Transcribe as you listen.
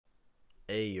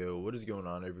Hey yo, what is going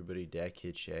on everybody?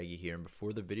 DatKidShaggy here, and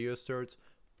before the video starts,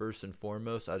 first and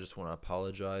foremost, I just want to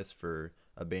apologize for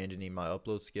abandoning my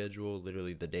upload schedule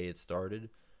literally the day it started.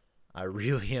 I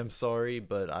really am sorry,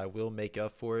 but I will make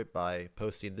up for it by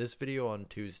posting this video on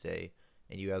Tuesday,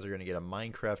 and you guys are going to get a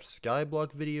Minecraft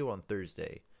Skyblock video on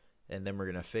Thursday, and then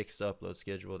we're going to fix the upload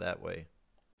schedule that way.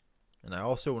 And I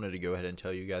also wanted to go ahead and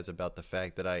tell you guys about the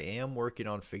fact that I am working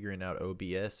on figuring out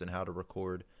OBS and how to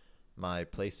record my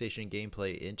PlayStation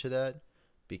gameplay into that,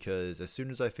 because as soon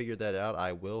as I figure that out,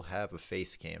 I will have a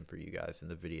face cam for you guys in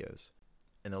the videos.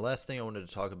 And the last thing I wanted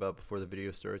to talk about before the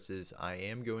video starts is I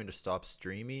am going to stop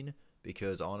streaming,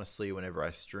 because honestly whenever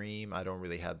I stream I don't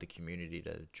really have the community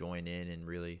to join in and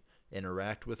really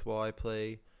interact with while I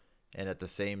play, and at the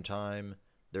same time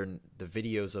the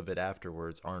videos of it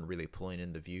afterwards aren't really pulling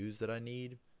in the views that I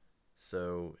need,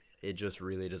 so it just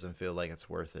really doesn't feel like it's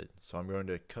worth it. So I'm going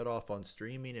to cut off on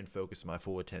streaming and focus my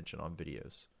full attention on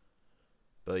videos.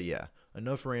 But yeah,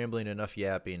 enough rambling, enough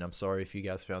yapping. I'm sorry if you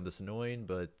guys found this annoying,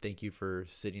 but thank you for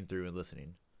sitting through and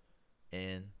listening.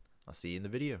 And I'll see you in the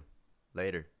video.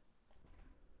 Later.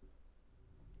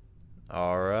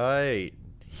 Alright.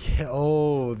 Yeah,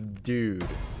 oh, dude.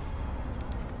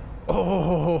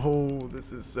 Oh,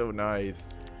 this is so nice.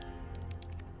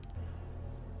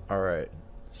 Alright,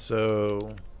 so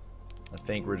I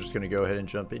think we're just going to go ahead and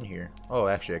jump in here. Oh,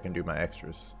 actually, I can do my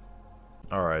extras.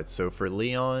 Alright, so for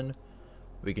Leon,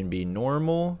 we can be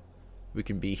normal, we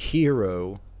can be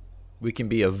hero, we can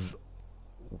be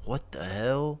what the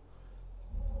hell?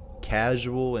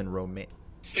 Casual and romantic.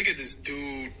 Look at this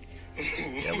dude.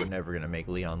 Yeah, we're never going to make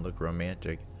Leon look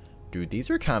romantic. Dude, these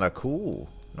are kind of cool,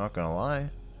 not going to lie.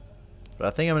 But I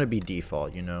think I'm going to be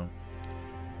default, you know.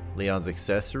 Leon's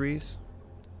accessories.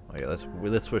 Oh yeah,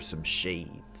 let's wear some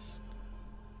shades.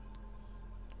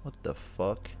 What the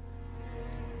fuck?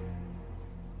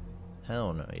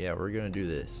 Hell no. Yeah, we're gonna do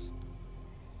this.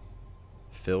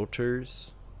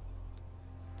 Filters.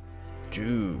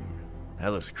 Dude, that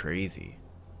looks crazy.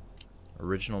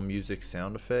 Original music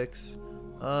sound effects.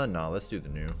 No, let's do the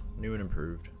new and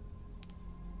improved.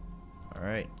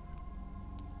 Alright.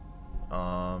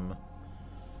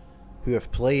 Who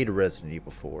have played Resident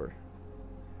Evil 4?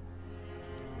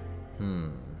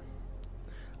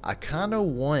 I kind of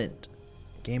want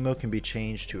game mode can be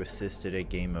changed to assisted at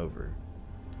game over.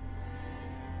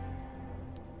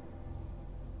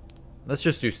 Let's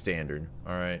just do standard.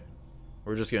 Alright,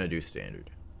 we're just gonna do standard.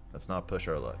 Let's not push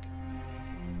our luck.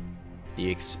 The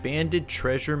expanded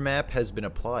treasure map has been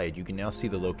applied. You can now see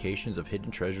the locations of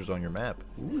hidden treasures on your map.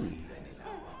 Ooh.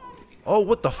 Oh,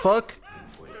 what the fuck?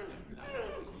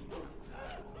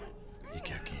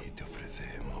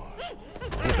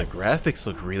 Oh, the graphics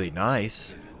look really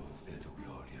nice.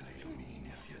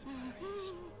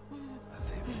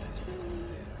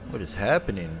 What is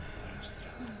happening?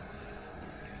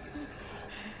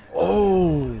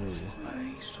 Oh!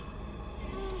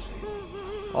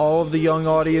 All of the young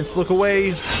audience, look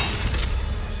away!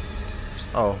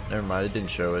 Oh, never mind, it didn't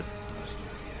show it.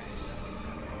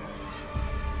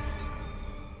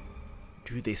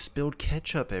 Dude, they spilled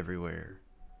ketchup everywhere.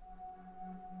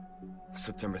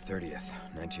 September 30th,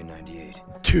 1998.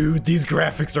 Dude, these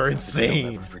graphics are I'll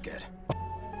insane. never forget.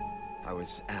 I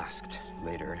was asked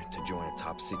later to join a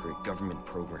top secret government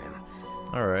program.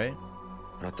 Alright.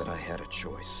 Not that I had a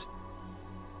choice.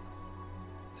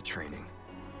 The training,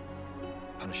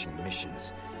 punishing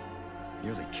missions,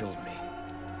 nearly killed me.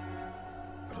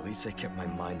 But at least I kept my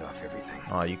mind off everything.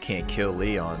 Oh, you can't kill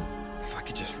Leon. If I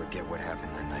could just forget what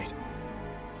happened that night.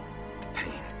 The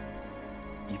pain.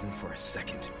 Even for a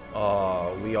second.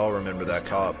 Oh, we all remember that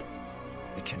cop.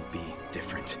 It can be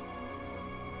different.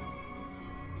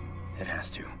 It has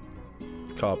to.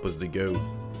 Cop was the GOAT.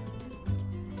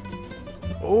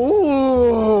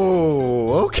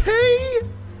 Oh, okay.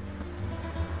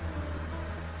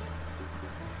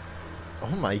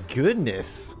 Oh my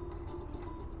goodness.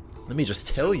 Let me just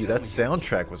tell you, that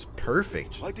soundtrack was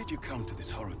perfect. Why did you come to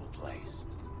this horrible place?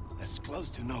 As close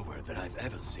to nowhere that I've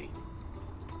ever seen.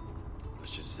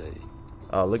 Let's just say.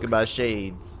 Oh, look at my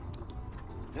shades.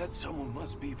 That someone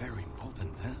must be very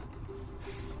important, huh?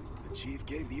 The chief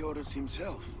gave the orders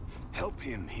himself. Help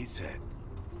him, he said.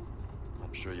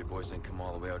 I'm sure you boys didn't come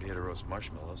all the way out here to roast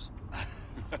marshmallows.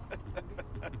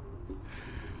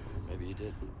 Maybe you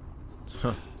did.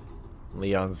 Huh.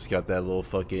 Leon's got that little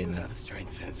fucking have a strange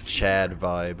sense of Chad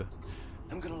vibe.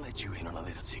 I'm gonna let you in on a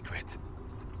little secret.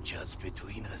 Just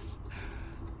between us.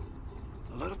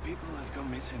 A lot of people have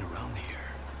gone missing around here.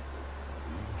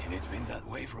 And it's been that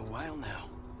way for a while now.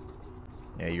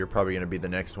 Yeah, you're probably gonna be the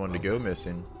next one to go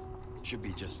missing. Should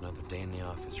be just another day in the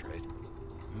office, right?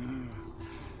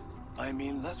 I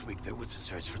mean, last week there was a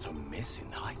search for some missing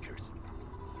hikers.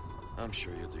 I'm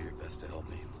sure you'll do your best to help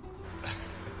me.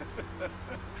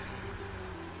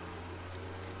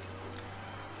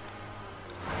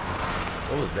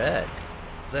 What was that?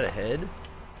 Is that a head?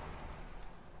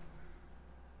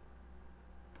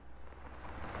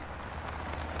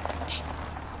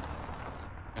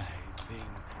 I think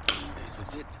this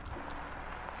is it.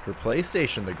 For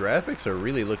PlayStation, the graphics are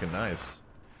really looking nice.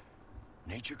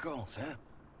 Nature calls, huh?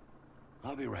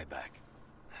 I'll be right back.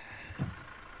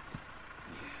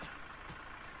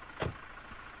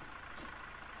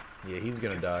 Yeah, he's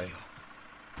gonna die.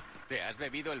 ¿Te has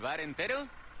bebido el bar entero?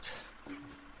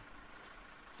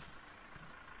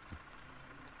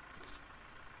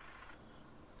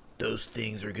 Those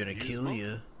things are gonna kill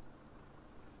you.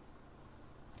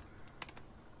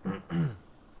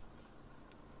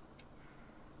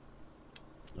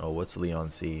 Oh, what's Leon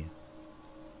C?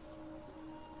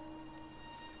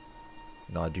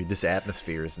 Nah, dude, this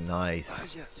atmosphere is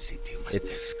nice.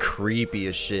 It's creepy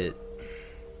as shit.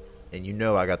 And you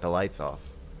know I got the lights off.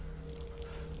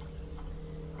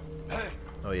 Hey,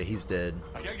 Oh yeah, he's dead.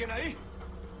 ¿hay alguien ahí?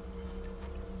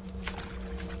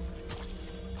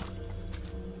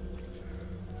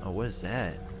 Oh, what is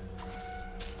that?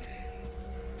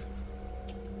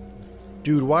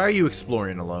 Dude, why are you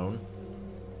exploring alone?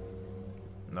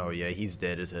 Oh yeah, he's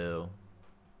dead as hell.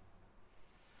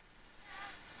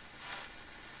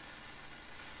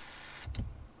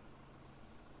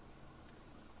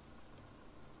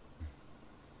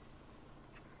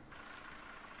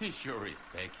 He sure is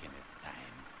taking his time.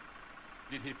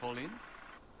 Did he fall in?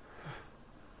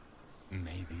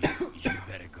 Maybe you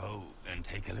better go and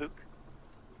take a look.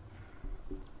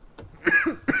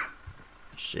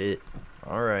 Shit.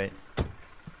 Alright.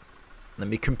 Let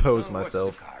me compose Oh, what's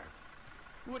myself. the car?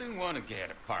 Wouldn't want to get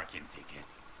a parking ticket.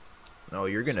 No,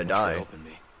 you're gonna Someone should die. help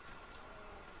me.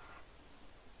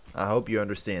 I hope you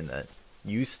understand that.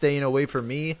 You staying away from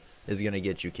me is gonna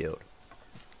get you killed.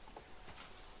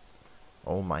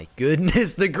 Oh my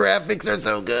goodness, the graphics are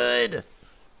so good!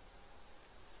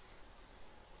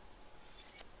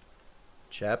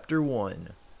 Chapter 1.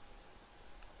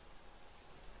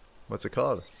 What's it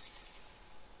called?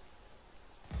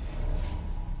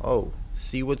 Oh,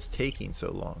 see what's taking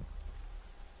so long.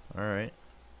 Alright.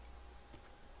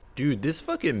 Dude, this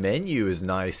fucking menu is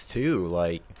nice too.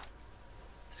 Like,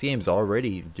 this game's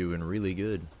already doing really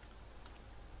good.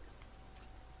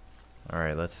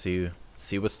 Alright, let's see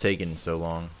what's taking so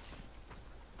long.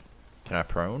 Can I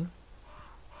prone?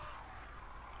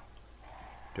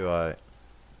 Do I?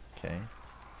 Okay.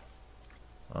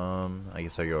 I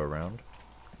guess I go around.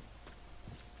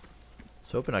 I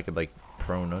was hoping I could like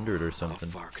prone under it or How something.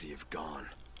 far could he have gone?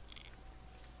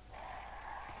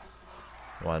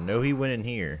 Well, I know he went in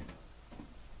here.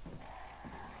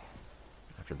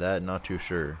 After that, not too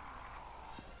sure.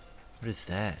 What is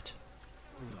that?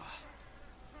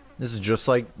 This is just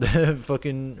like the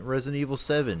fucking Resident Evil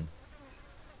 7.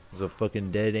 There's a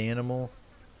fucking dead animal.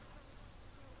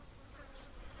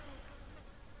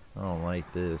 I don't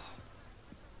like this.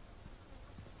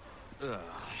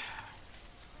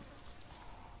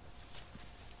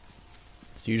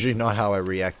 It's usually not how I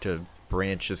react to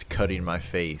branches cutting my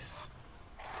face.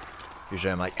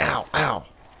 Usually I'm like, ow, ow.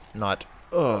 Not,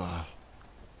 ugh.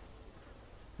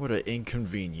 What an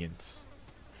inconvenience.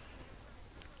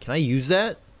 Can I use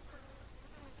that?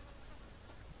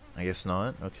 I guess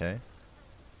not. Okay.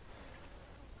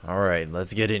 Alright,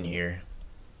 let's get in here.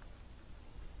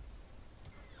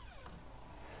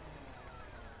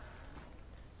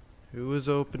 Who is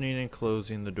opening and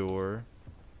closing the door?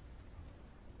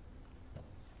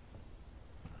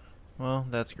 Well,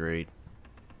 that's great.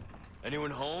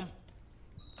 Anyone home?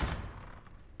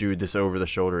 Dude, this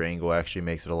over-the-shoulder angle actually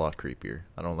makes it a lot creepier.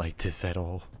 I don't like this at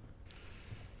all.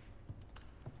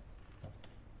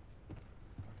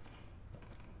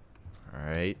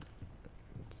 Alright.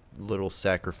 Little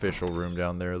sacrificial room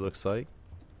down there, it looks like.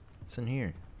 What's in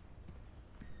here?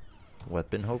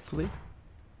 Weapon, hopefully?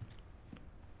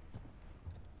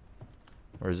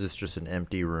 Or is this just an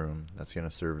empty room that's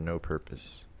gonna serve no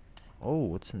purpose? Oh,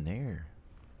 what's in there?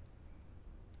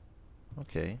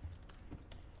 Okay.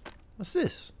 What's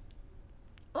this?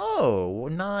 Oh,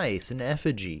 nice. An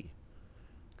effigy.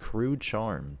 Crude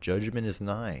charm. Judgment is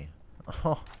nigh.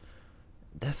 Oh,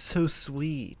 that's so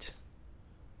sweet.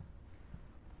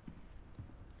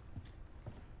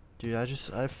 Dude,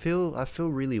 I feel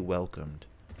really welcomed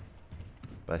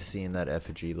by seeing that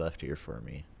effigy left here for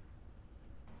me.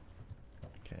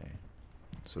 Okay.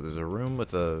 So there's a room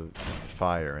with a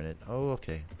fire in it. Oh,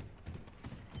 okay.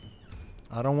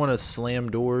 I don't want to slam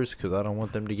doors because I don't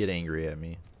want them to get angry at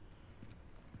me.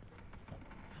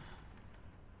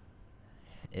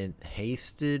 and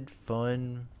hasted,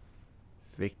 fun,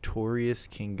 victorious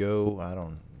can go. I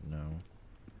don't know.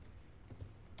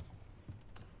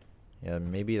 Yeah,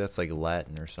 maybe that's like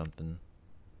Latin or something.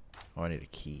 Oh, I need a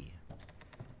key.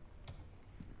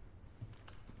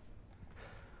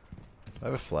 Do I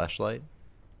have a flashlight?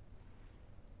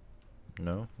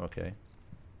 No? Okay.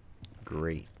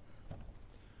 Great.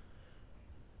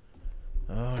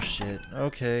 Oh shit.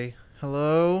 Okay.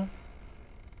 Hello?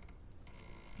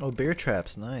 Oh, bear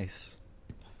traps. Nice.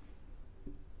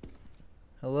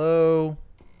 Hello?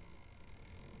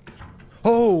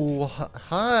 Oh,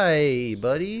 hi,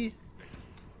 buddy.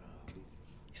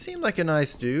 You seem like a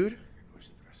nice dude.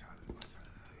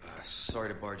 Sorry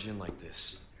to barge in like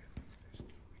this.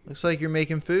 Looks like you're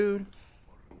making food.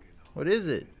 What is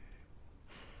it?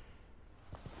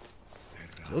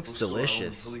 It looks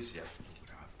delicious.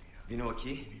 Vino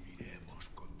aquí?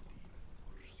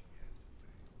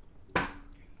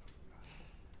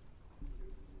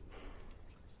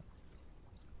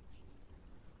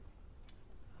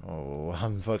 Oh,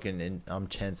 I'm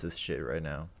tense as shit right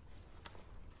now.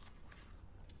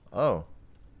 Oh.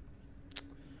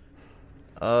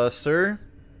 Sir?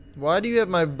 Why do you have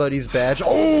my buddy's badge?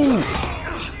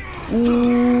 Oh!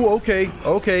 Ooh, okay,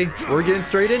 okay. We're getting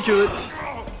straight into it.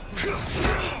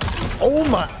 Oh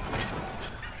my...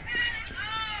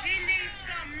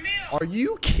 Are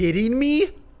you kidding me?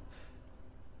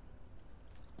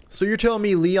 So you're telling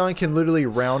me Leon can literally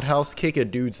roundhouse kick a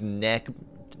dude's neck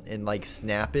and like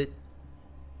snap it?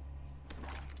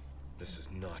 This is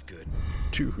not good.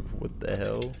 Dude, what the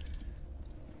hell?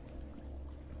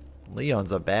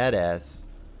 Leon's a badass.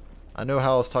 I know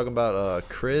how I was talking about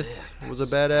Chris was a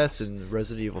badass in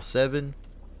Resident Evil 7.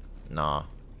 Nah.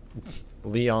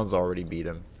 Leon's already beat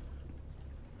him.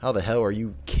 How the hell are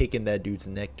you kicking that dude's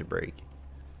neck to break?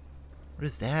 What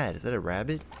is that? Is that a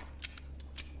rabbit?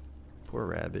 Poor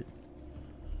rabbit.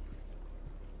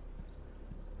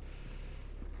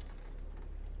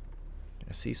 Can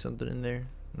I see something in there?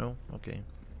 No? Okay.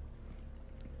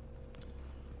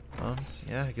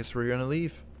 Yeah, I guess we're gonna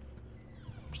leave.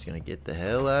 I'm just gonna get the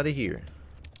hell out of here.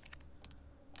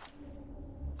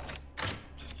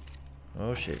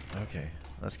 Oh shit. Okay,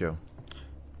 let's go.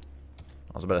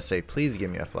 I was about to say, please give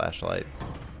me a flashlight.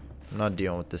 I'm not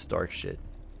dealing with this dark shit.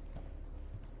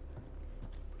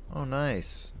 Oh,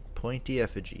 nice. Pointy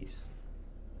effigies.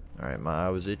 Alright, my eye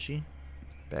was itchy.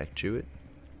 Back to it.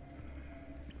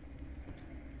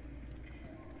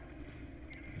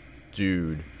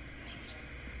 Dude.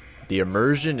 The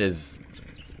immersion is...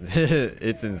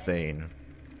 it's insane.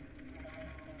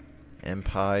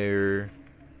 Empire.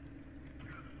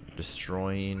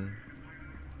 Destroying.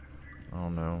 I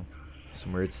don't know.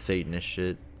 Some weird Satanist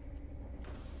shit.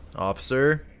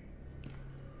 Officer?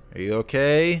 Are you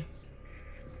okay?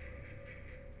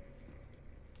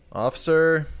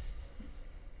 Officer?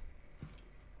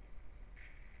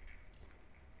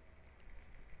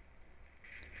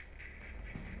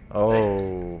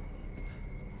 Oh.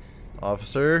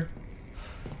 Officer?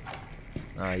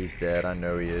 Ah, he's dead. I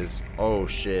know he is. Oh,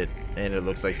 shit. And it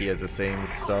looks like he has the same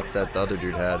stuff that the other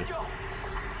dude had.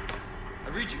 I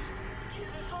read you.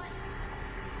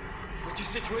 What's your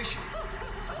situation?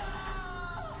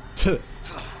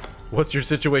 What's your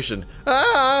situation?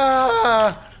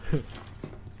 Ah!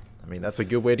 I mean, that's a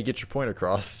good way to get your point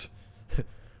across.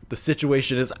 The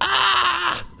situation is,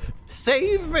 ah!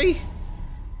 Save me!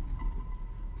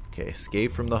 Okay,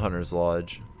 escape from the Hunter's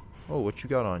Lodge. Oh, what you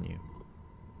got on you?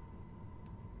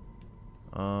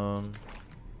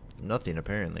 Nothing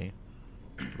apparently.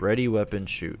 Ready weapon,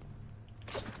 shoot.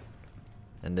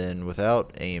 And then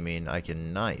without aiming, I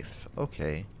can knife.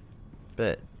 Okay.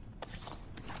 Bet.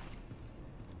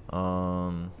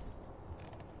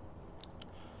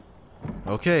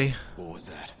 Okay. What was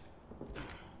that?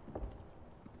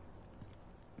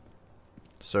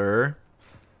 Sir?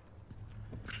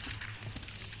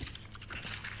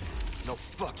 No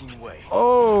fucking way.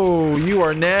 Oh, you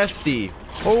are nasty.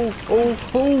 Oh, oh,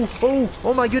 oh, oh,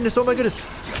 oh my goodness, oh my goodness.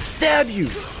 Stab you.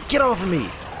 Get off of me.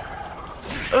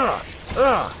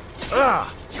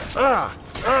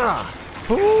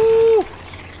 Ooh.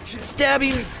 Stab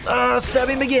him. Stab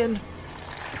him again.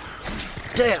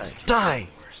 Die.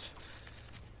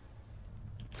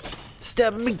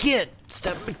 Stab him again.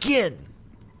 Stab him again.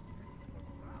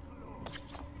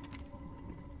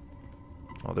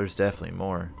 Oh, there's definitely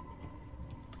more.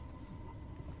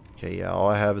 Okay, yeah, all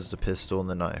I have is the pistol and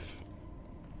the knife.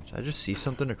 Did I just see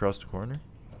something across the corner?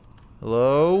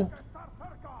 Hello?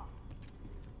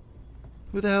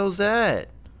 Who the hell's that?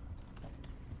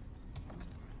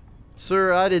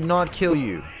 Sir, I did not kill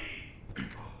you.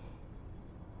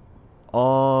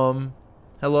 Hello?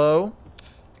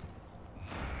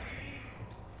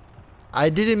 I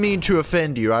didn't mean to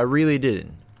offend you. I really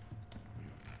didn't.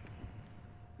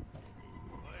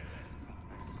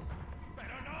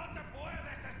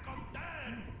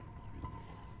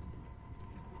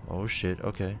 Oh shit.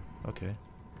 Okay. Okay.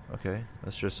 Okay.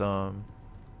 Let's just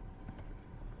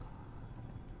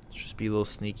be little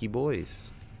sneaky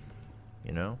boys.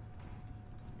 You know?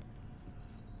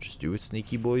 Just do what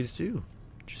sneaky boys do.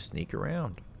 Just sneak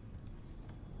around.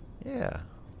 Yeah.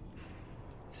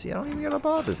 See, I don't even gotta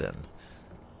bother them.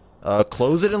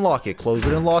 Close it and lock it. Close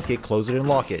it and lock it. Close it and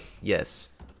lock it. Yes.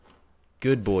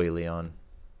 Good boy, Leon.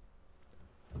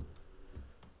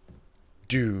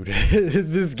 Dude,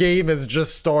 this game has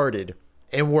just started.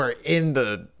 And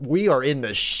we are in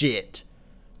the shit.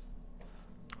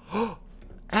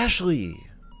 Ashley!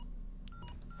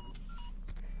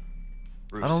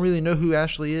 Bruce, I don't really know who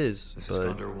Ashley is. this but... is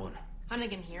Condor 1.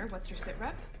 Hunnigan here. What's your sit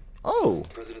rep? Oh!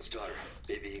 President's daughter,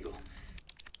 Baby Eagle.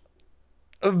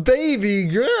 A baby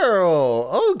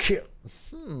girl! Okay.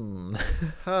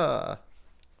 Huh.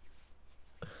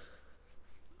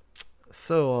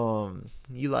 So,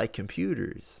 you like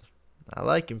computers? I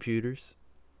like computers.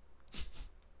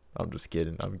 I'm just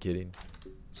kidding. I'm kidding.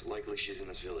 It's likely she's in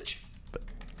this village.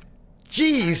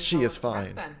 Jeez, she is Follow the fine.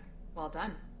 rep, then. Well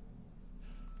done.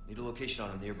 Need a location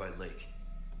on a nearby lake.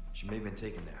 She may have been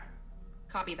taken there.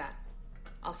 Copy that.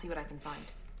 I'll see what I can find.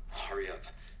 Hurry up.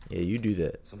 Yeah, you do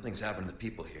that. Something's happened to the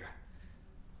people here.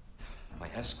 My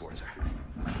escorts are...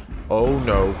 Oh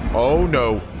no. Oh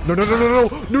no. No, no, no, no,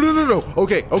 no. No, no, no, no.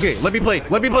 Okay, okay. Let me play.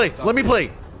 Let me play. Let me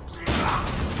play.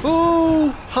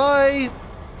 Oh, hi.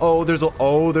 Oh, there's a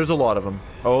lot of them.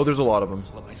 Oh, there's a lot of them.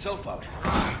 Let myself out.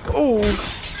 Oh.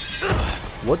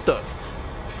 What the?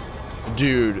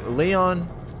 Dude, Leon,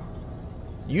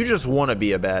 you just want to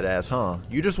be a badass, huh?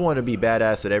 You just want to be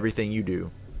badass at everything you do.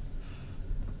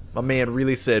 My man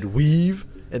really said weave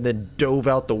and then dove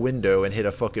out the window and hit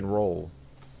a fucking roll.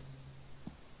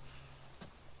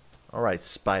 Alright,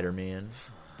 Spider-Man.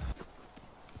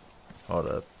 Hold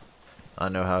up. I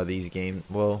know how these games...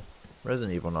 Well,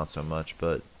 Resident Evil not so much,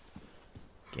 but...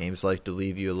 games like to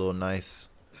leave you a little nice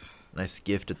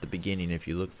gift at the beginning if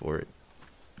you look for it.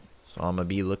 So I'm gonna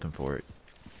be looking for it.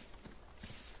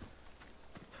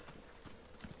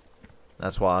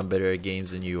 That's why I'm better at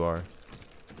games than you are.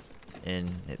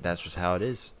 And that's just how it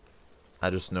is. I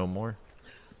just know more.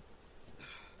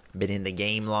 Been in the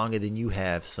game longer than you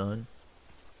have, son.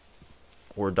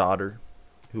 Or daughter.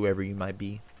 Whoever you might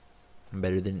be. I'm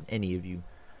better than any of you.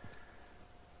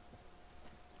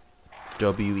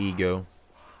 W ego.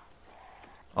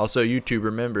 Also, YouTube,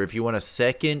 remember, if you want a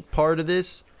second part of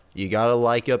this, you gotta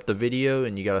like up the video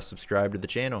and you gotta subscribe to the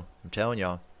channel. I'm telling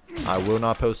y'all. I will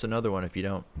not post another one if you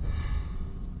don't.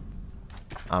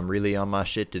 I'm really on my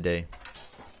shit today.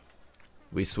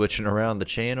 We switching around the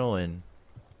channel and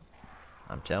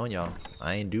I'm telling y'all,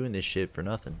 I ain't doing this shit for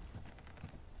nothing.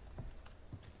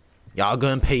 Y'all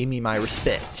gonna pay me my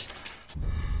respect.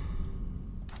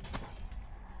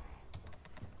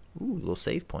 Ooh, little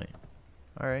save point.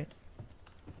 Alright.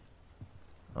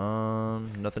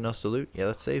 Nothing else to loot? Yeah,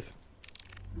 let's save.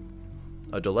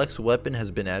 A deluxe weapon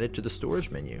has been added to the storage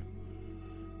menu.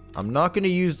 I'm not going to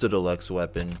use the deluxe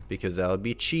weapon because that would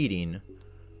be cheating.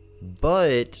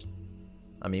 But,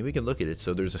 I mean, we can look at it.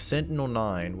 So there's a Sentinel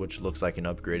 9, which looks like an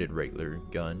upgraded regular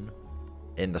gun.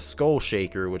 And the Skull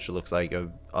Shaker, which looks like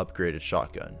a upgraded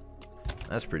shotgun.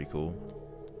 That's pretty cool.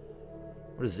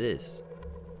 What is this?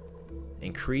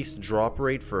 Increased drop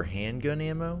rate for handgun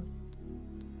ammo?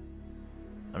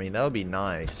 I mean, that would be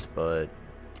nice, but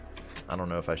I don't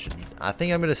know if I should. I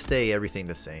think I'm going to stay everything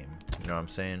the same. You know what I'm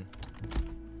saying?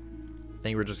 I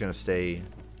think we're just going to stay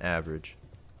average.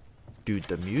 Dude,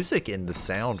 the music and the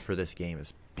sound for this game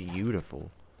is beautiful.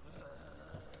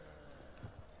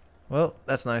 Well,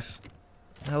 that's nice.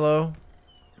 Hello?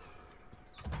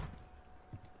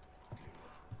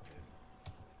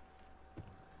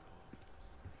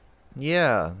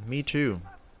 Yeah, me too.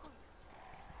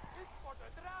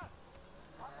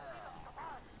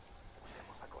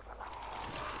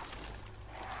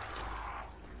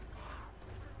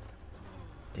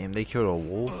 Damn, they killed a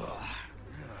wolf.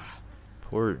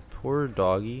 Poor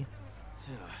doggy.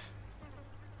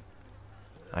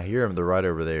 I hear him. They're right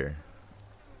over there.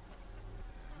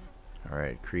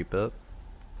 Alright, creep up.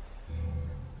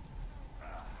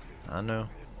 I know.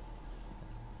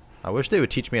 I wish they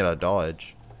would teach me how to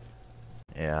dodge.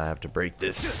 Yeah, I have to break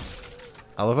this.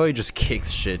 I love how he just kicks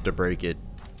shit to break it.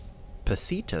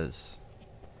 Pasitas.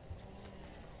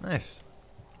 Nice.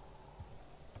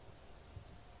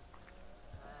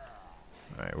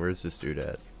 Alright, where's this dude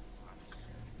at?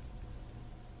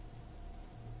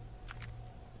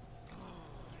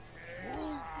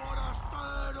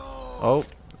 Oh,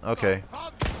 okay.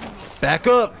 Back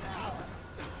up!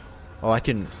 Oh, I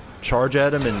can charge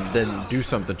at him and then do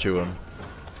something to him.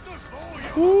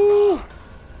 Woo!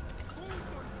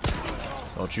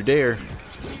 Don't you dare.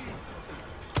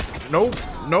 Nope,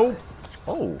 nope.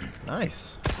 Oh,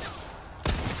 nice.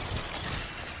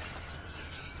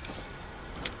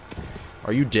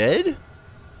 Are you dead?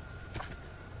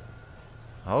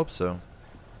 I hope so.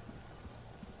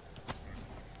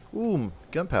 Ooh,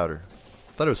 gunpowder.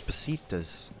 Thought it was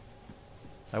pesetas.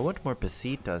 I want more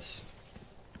pesetas.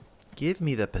 Give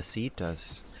me the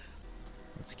pesetas.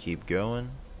 Let's keep going.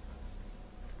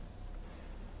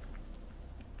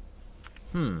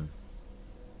 I'm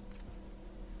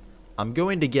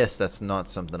going to guess that's not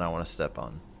something I want to step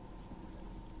on.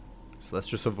 So let's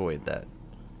just avoid that.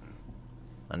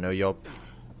 I know y'all...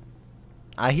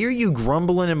 I hear you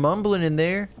grumbling and mumbling in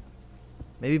there.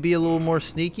 Maybe be a little more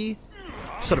sneaky.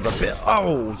 Son of a bitch.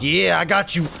 Oh, yeah, I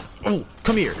got you. Oh,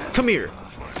 come here. Come here.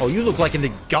 Oh, you look like a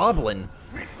goblin.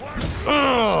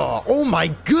 Ugh, oh, my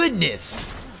goodness.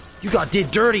 You got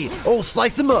did dirty. Oh,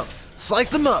 slice him up.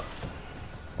 Slice him up.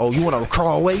 Oh, you want to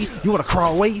crawl away? You want to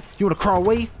crawl away? You want to crawl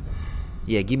away?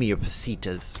 Yeah, give me your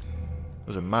pesetas.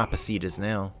 Those are my pesetas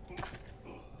now.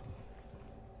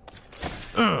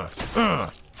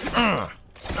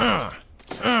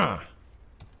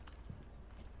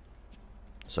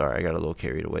 Sorry, I got a little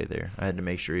carried away there. I had to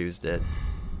make sure he was dead.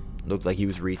 Looked like he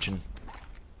was reaching.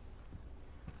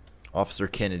 Officer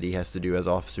Kennedy has to do as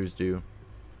officers do.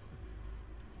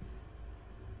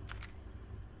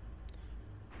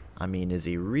 I mean, is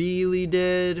he really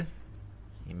dead?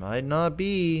 He might not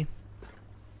be.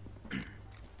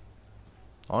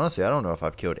 Honestly, I don't know if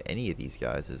I've killed any of these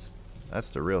guys. That's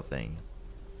the real thing.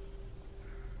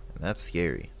 And that's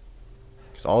scary.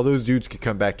 Because all those dudes could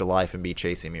come back to life and be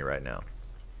chasing me right now.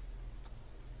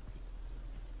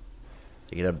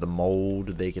 They could have the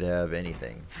mold. They could have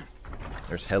anything.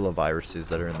 There's hella viruses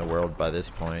that are in the world by this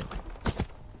point.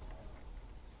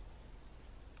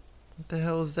 What the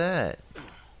hell is that?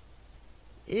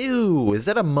 Ew, is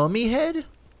that a mummy head?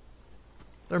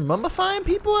 They're mummifying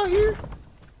people out here?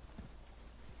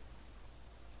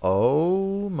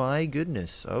 Oh my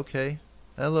goodness. Okay.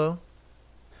 Hello.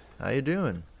 How you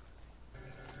doing?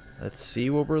 Let's see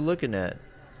what we're looking at.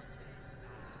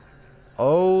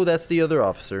 Oh, that's the other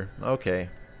officer. Okay.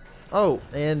 Oh,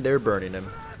 and they're burning him.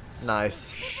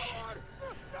 Nice. Shit.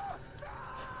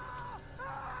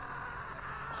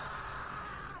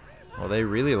 Well, they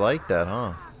really like that,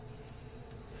 huh?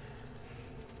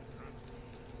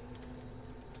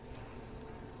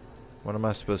 What am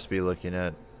I supposed to be looking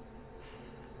at?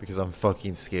 Because I'm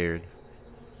fucking scared.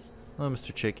 Hello,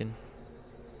 Mr. Chicken.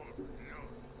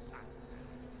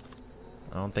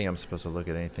 I don't think I'm supposed to look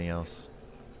at anything else.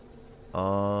 You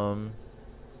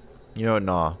know what?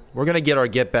 Nah. We're gonna get our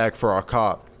get back for our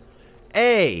cop.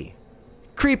 Hey!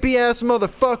 Creepy ass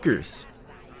motherfuckers!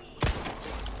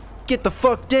 Get the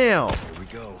fuck down! Here we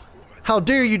go. How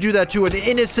dare you do that to an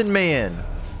innocent man?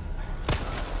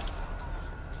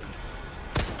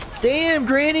 Damn,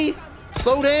 Granny!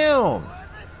 Slow down!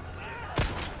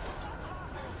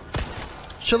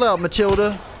 Chill out,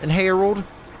 Matilda and Harold.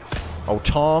 Oh,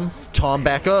 Tom. Tom,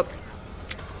 back up.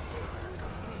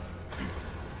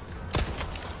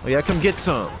 Oh, yeah, come get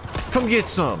some. Come get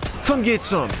some. Come get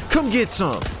some. Come get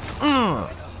some.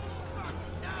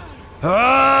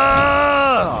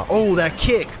 Ah! Oh, that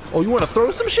kick. Oh, you want to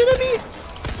throw some shit at me?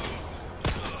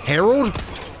 Harold?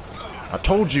 I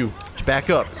told you to back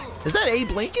up. Is that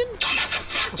Abe Lincoln?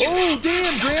 Oh,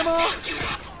 damn, Grandma.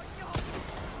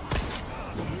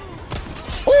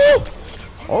 Oh!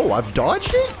 Oh, I've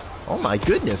dodged it? Oh my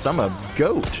goodness, I'm a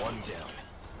goat.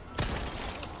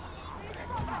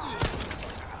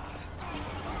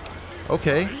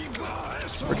 Okay.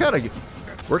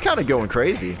 We're kind of going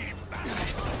crazy.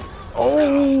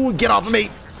 Oh, get off of me.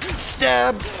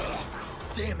 Stab.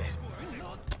 Damn it.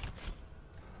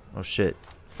 Oh shit.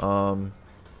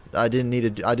 I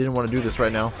didn't want to do this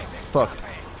right now. Fuck.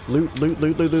 Loot, loot,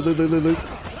 loot, loot, loot, loot, loot, loot, loot.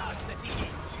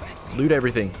 Loot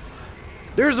everything.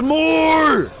 There's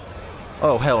more!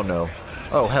 Oh, hell no.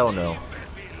 Oh, hell no.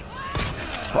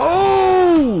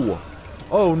 Oh!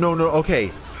 Oh, no, no.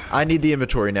 Okay. I need the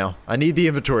inventory now. I need the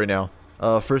inventory now.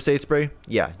 First aid spray?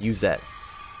 Yeah, use that.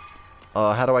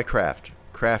 How do I craft?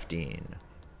 Crafting.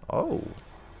 Oh.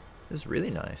 This is really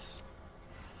nice.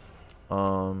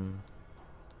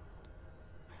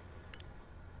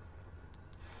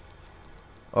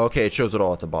 Okay, it shows it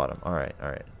all at the bottom. Alright,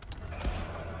 alright.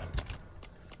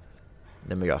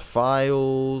 Then we got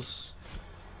files.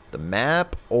 The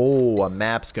map. Oh, a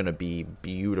map's gonna be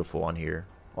beautiful on here.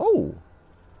 Oh,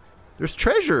 there's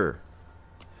treasure.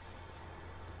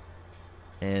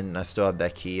 And I still have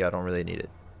that key. I don't really need it.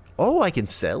 Oh, I can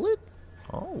sell it?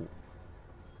 Oh.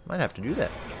 Might have to do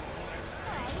that.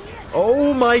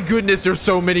 Oh my goodness, there's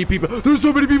so many people. There's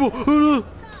so many people.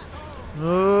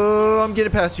 I'm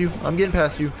getting past you. I'm getting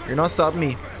past you. You're not stopping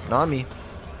me. Not me.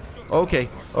 Okay.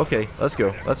 Okay. Let's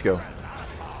go. Let's go.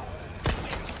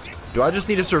 Do I just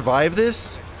need to survive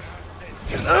this?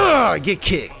 Get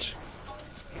kicked.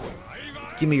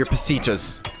 Give me your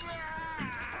pasitas.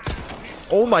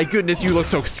 Oh my goodness, you look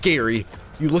so scary.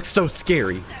 You look so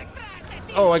scary.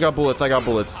 Oh, I got bullets. I got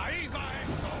bullets.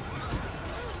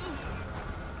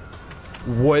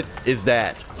 What is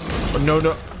that? No,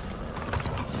 no.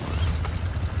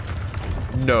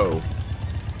 No.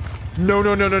 No,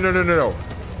 no, no, no, no, no, no, no.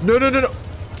 No, no, no, no.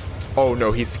 Oh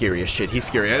no, he's scary as shit. He's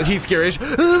scary. He's scary as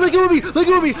shit. Let go of me. Let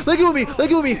go of me. Let go of me. Let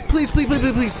go of me. Please, please, please,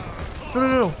 please, please. No, no,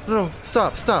 no, no, no.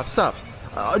 Stop, stop, stop.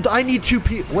 I need 2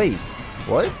 people. Wait.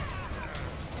 What?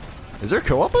 Is there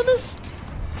co-op on this?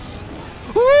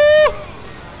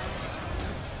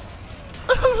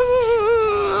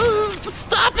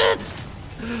 Stop it!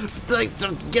 Like,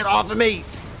 get off of me!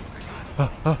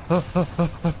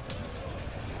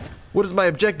 What is my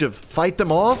objective? Fight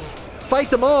them off?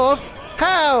 Fight them off?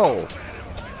 How?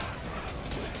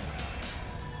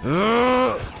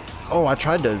 Oh, I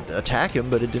tried to attack him,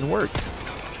 but it didn't work.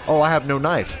 Oh, I have no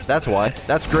knife. That's why.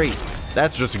 That's great.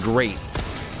 That's just great.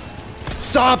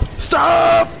 Stop!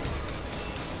 Stop!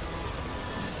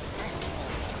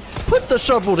 Put the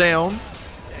shovel down.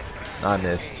 I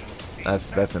missed.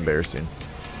 That's embarrassing.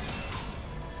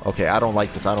 Okay, I don't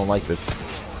like this. I don't like this.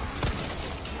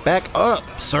 Back up,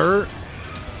 sir.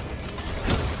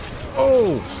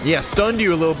 Oh, yeah, stunned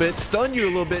you a little bit. Stunned you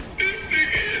a little bit.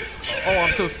 Oh,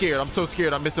 I'm so scared. I'm so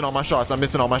scared. I'm missing all my shots. I'm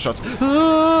missing all my shots.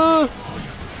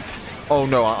 Oh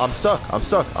no, I'm stuck. I'm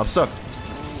stuck. I'm stuck.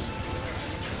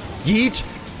 Yeet.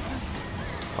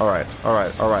 All right. All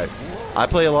right. All right. I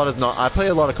play a lot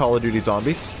of Call of Duty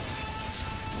Zombies.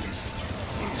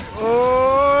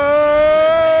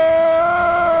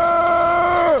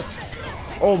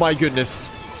 Oh my goodness.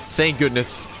 Thank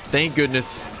goodness. Thank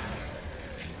goodness.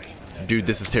 Dude,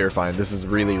 this is terrifying. This is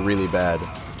really, really bad.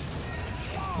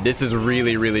 This is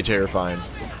really, really terrifying.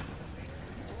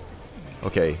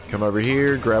 Okay, come over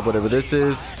here. Grab whatever this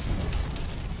is.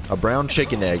 A brown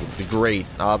chicken egg. Great.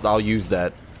 I'll use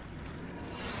that.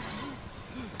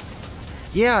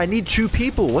 Yeah, I need 2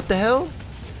 people. What the hell?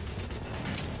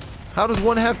 How does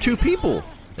one have 2 people?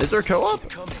 Is there co-op?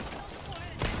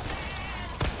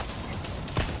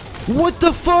 What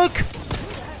the fuck?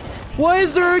 Why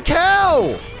is there a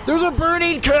cow? There's a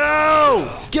burning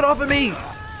cow! Get off of me!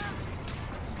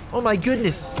 Oh my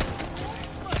goodness.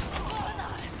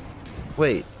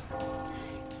 Wait.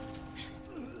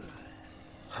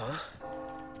 Huh?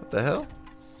 What the hell?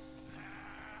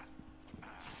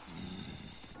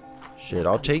 Shit,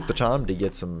 I'll take the time to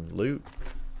get some loot.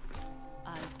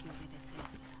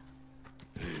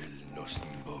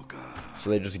 So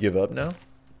they just give up now?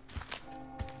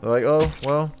 They're like, oh,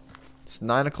 well, it's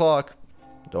 9 o'clock.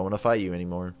 Don't want to fight you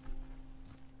anymore.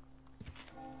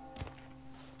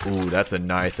 Ooh, that's a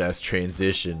nice ass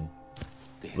transition.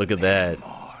 Look at that.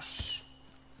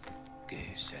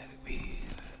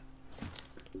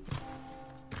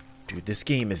 Dude, this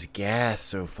game is gas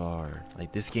so far.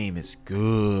 Like, this game is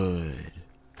good.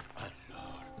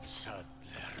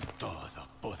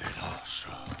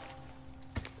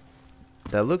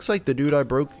 That looks like the dude I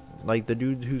broke, like the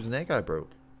dude whose neck I broke.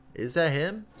 Is that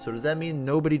him? So does that mean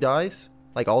nobody dies?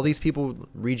 Like all these people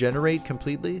regenerate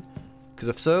completely? Because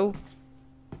if so,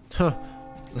 huh.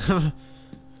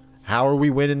 How are we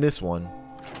winning this one?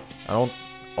 I don't,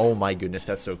 oh my goodness,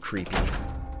 that's so creepy.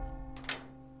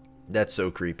 That's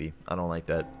so creepy. I don't like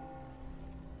that.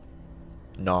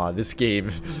 Nah, this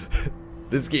game,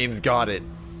 this game's got it.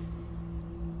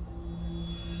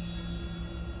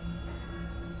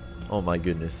 Oh my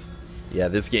goodness. Yeah,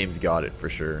 this game's got it for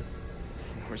sure.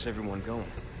 Where's everyone going?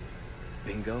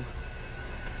 Bingo?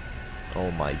 Oh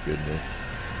my goodness.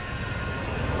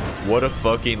 What a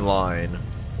fucking line.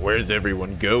 Where's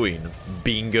everyone going?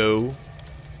 Bingo?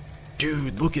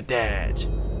 Dude, look at that.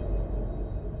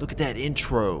 Look at that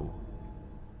intro.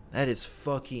 That is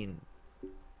fucking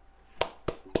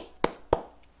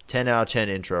 10 out of 10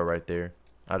 intro right there.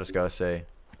 I just gotta say.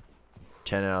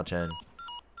 10 out of 10.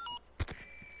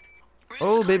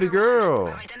 Oh, baby girl.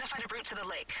 I've identified a route to the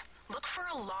lake. Look for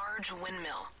a large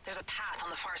windmill. There's a path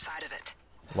on the far side of it.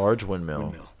 Large windmill.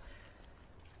 Windmill.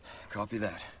 Copy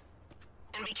that.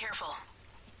 And be careful.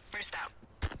 Roost out.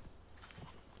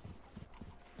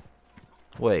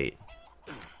 Wait.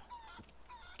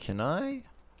 Can I?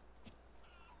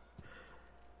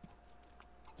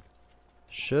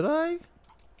 Should I?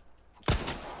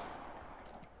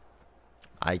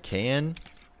 I can.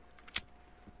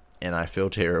 And I feel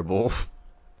terrible.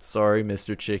 Sorry,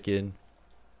 Mr. Chicken.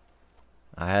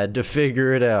 I had to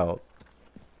figure it out.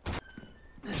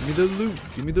 Give me the loot.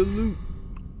 Give me the loot.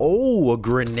 Oh, a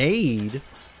grenade.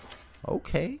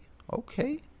 Okay.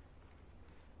 Okay.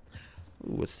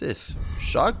 Ooh, what's this?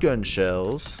 Shotgun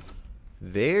shells.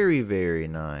 Very, very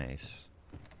nice.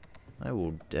 I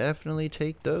will definitely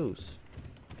take those.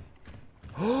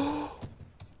 Oh,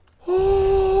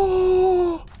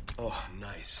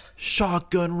 Nice.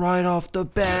 shotgun right off the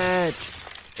bat.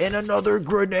 And another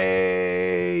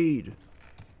grenade.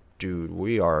 Dude,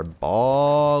 we are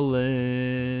ballin'.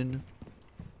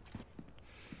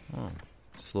 Oh,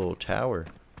 this little tower.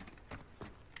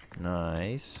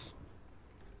 Nice.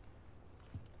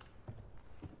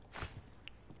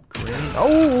 Green.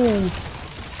 Oh!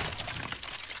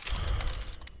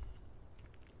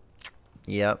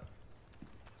 Yep.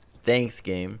 Thanks,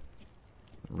 game.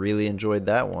 Really enjoyed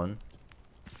that one.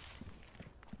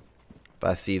 If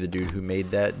I see the dude who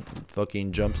made that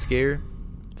fucking jump scare,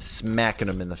 smacking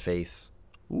him in the face.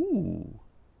 Ooh.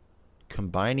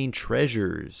 Combining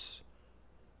treasures.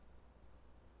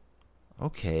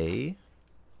 Okay.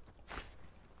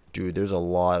 Dude, there's a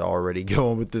lot already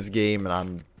going with this game,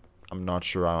 and I'm not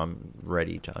sure I'm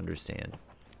ready to understand.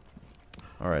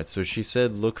 Alright, so she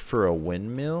said look for a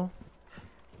windmill.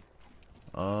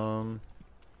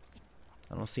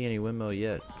 I don't see any windmill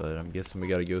yet, but I'm guessing we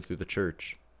gotta go through the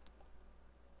church.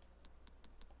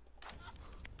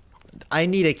 I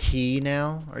need a key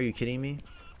now? Are you kidding me?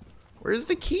 Where's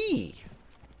the key?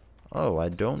 Oh, I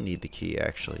don't need the key,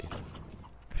 actually.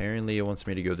 Apparently it wants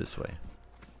me to go this way.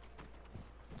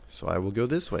 So I will go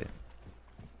this way.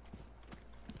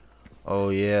 Oh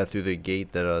yeah, through the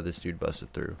gate that this dude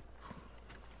busted through.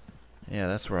 Yeah,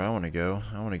 that's where I want to go.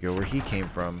 I want to go where he came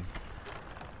from.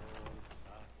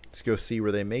 Let's go see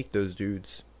where they make those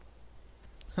dudes.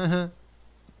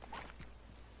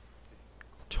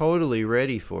 Totally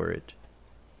ready for it.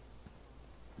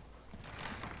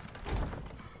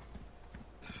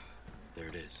 There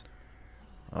it is.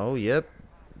 Oh, yep.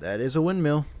 That is a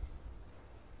windmill.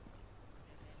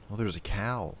 Oh, there's a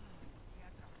cow.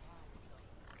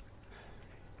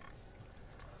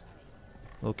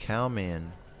 Little cow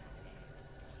man.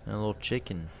 And a little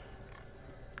chicken.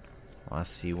 Oh, I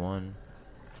see one.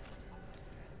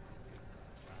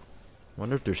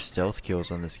 Wonder if there's stealth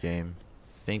kills on this game.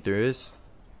 Think there is?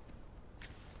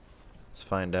 Let's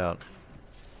find out.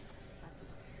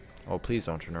 Oh, please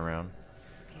don't turn around.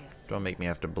 Don't make me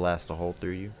have to blast a hole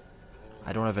through you.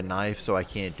 I don't have a knife, so I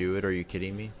can't do it. Are you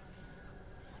kidding me?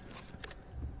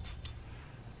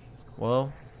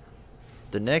 Well,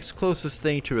 the next closest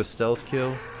thing to a stealth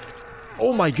kill...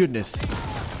 Oh my goodness!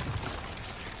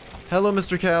 Hello,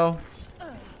 Mr. Cow.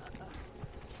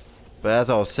 But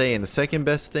as I was saying, the second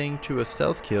best thing to a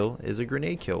stealth kill is a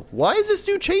grenade kill. Why is this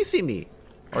dude chasing me?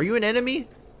 Are you an enemy?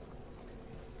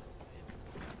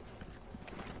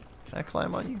 Can I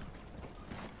climb on you?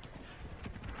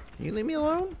 Can you leave me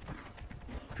alone?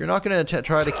 If you're not going to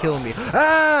try to kill me...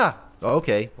 Ah! Oh,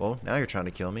 okay, well, now you're trying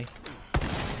to kill me.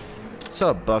 What's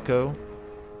up, bucko?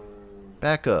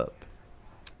 Back up.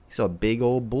 He's a big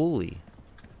old bully.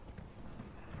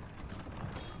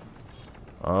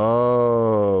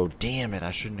 Oh, damn it.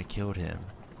 I shouldn't have killed him.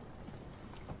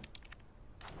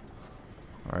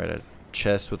 Alright, a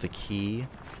chest with a key.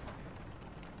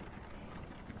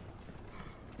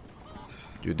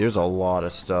 Dude, there's a lot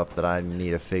of stuff that I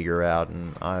need to figure out,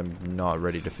 and I'm not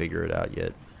ready to figure it out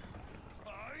yet.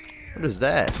 What is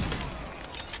that?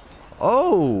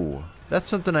 Oh, that's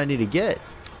something I need to get.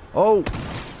 Oh,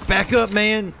 back up,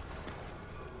 man.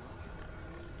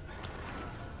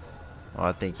 Oh,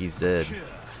 I think he's dead.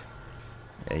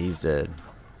 Yeah, he's dead.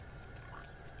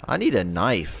 I need a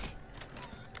knife.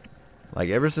 Like,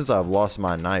 ever since I've lost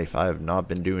my knife, I have not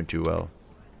been doing too well.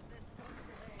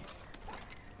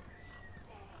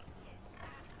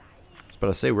 But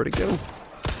I say, where'd it go?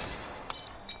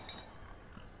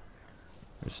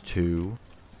 There's two.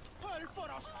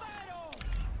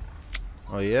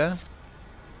 Oh, yeah?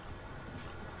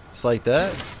 It's like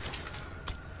that?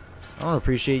 I don't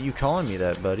appreciate you calling me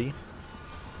that, buddy.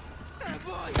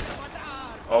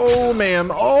 Oh,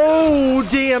 ma'am. Oh,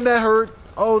 damn, that hurt.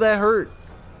 Oh, that hurt.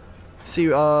 See,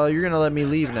 you're gonna let me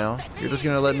leave now. You're just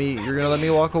gonna let me, you're gonna let me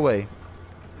walk away.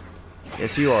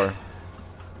 Yes, you are.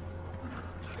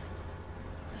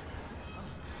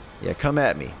 Yeah, come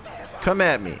at me. Come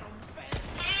at me.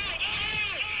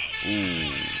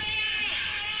 Ooh.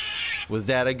 Was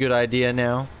that a good idea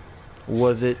now?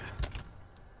 Was it?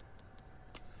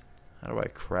 How do I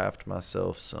craft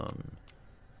myself some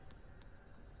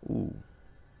Ooh.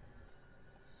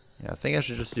 Yeah, I think I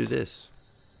should just do this.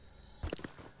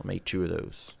 I'll make 2 of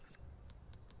those.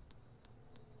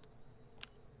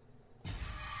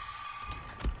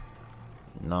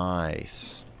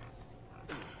 Nice.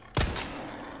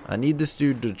 I need this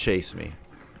dude to chase me.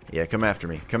 Yeah, come after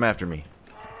me. Come after me.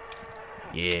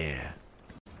 Yeah.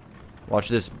 Watch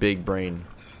this big brain.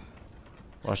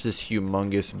 Watch this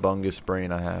humongous bungus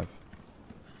brain I have.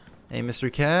 Hey,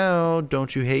 Mr. Cow,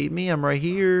 don't you hate me? I'm right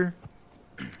here.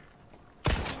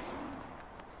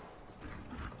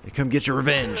 Hey, come get your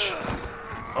revenge.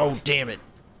 Oh, damn it.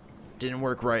 Didn't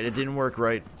work right. It didn't work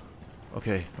right.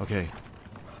 Okay, okay.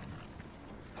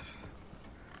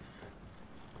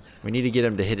 We need to get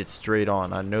him to hit it straight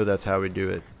on. I know that's how we do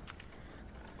it.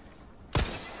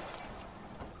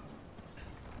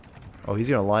 Oh, he's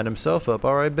gonna line himself up.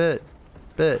 Alright, bet.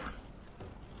 Bet.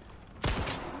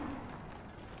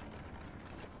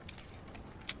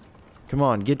 Come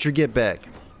on, get your get back.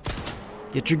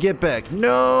 Get your get back.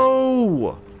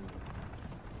 No!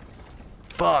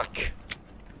 Fuck.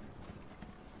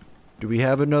 Do we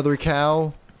have another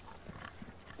cow?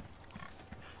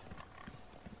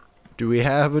 Do we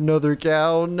have another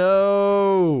cow?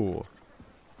 No!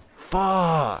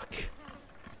 Fuck!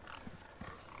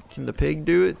 Can the pig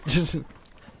do it?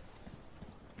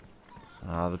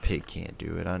 Ah, the pig can't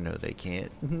do it. I know they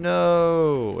can't.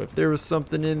 No! If there was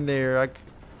something in there,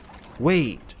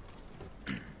 Wait!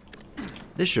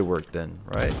 This should work then,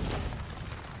 right?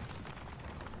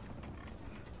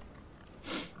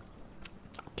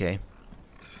 Okay.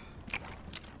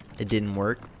 It didn't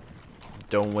work.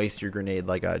 Don't waste your grenade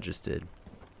like I just did.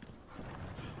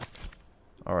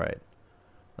 Alright.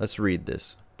 Let's read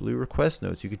this. Blue request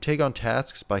notes. You can take on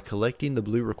tasks by collecting the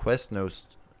blue request notes.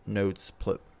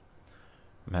 I'm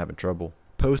having trouble.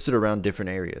 Posted around different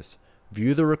areas.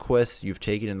 View the requests you've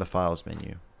taken in the files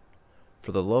menu.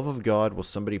 For the love of God, will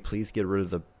somebody please get rid of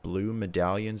the blue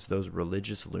medallions those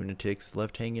religious lunatics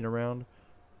left hanging around?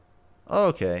 Oh,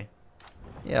 okay.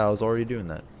 Yeah, I was already doing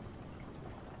that.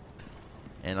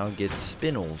 And I'll get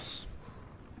spinels.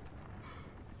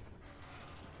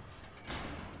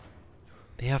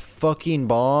 They have fucking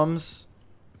bombs?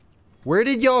 Where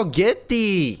did y'all get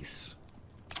these?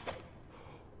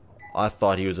 I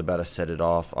thought he was about to set it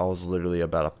off. I was literally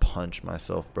about to punch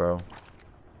myself, bro.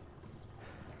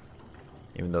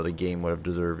 Even though the game would have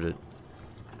deserved it.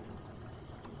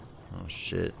 Oh,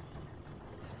 shit.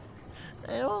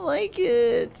 I don't like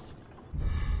it.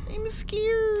 I'm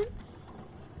scared.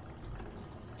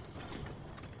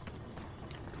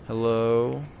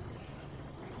 Hello?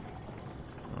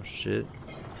 Oh, shit.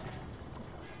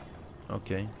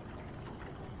 Okay.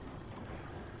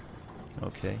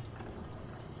 Okay.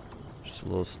 Just a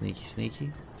little sneaky, sneaky.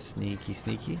 Sneaky,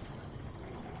 sneaky.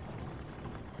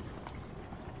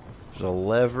 There's a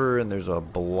lever and there's a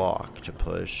block to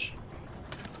push.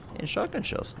 And shotgun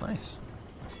shells. Nice.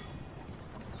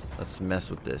 Let's mess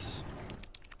with this.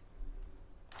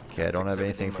 Okay, I don't have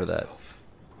anything for that.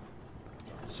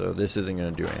 So this isn't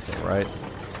going to do anything, right?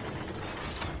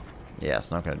 Yeah,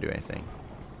 it's not going to do anything.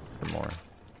 Good more.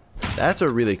 That's a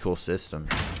really cool system.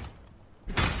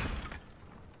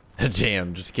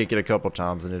 Damn, just kick it a couple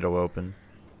times and it'll open.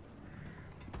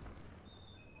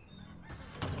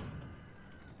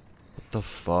 What the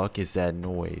fuck is that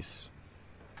noise?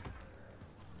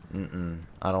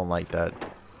 I don't like that.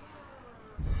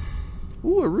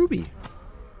 Ooh, a ruby.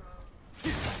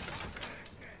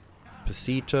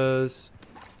 Pasitas.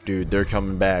 Dude, they're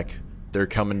coming back. They're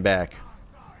coming back.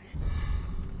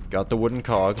 Got the wooden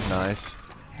cog. Nice.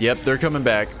 Yep, they're coming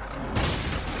back.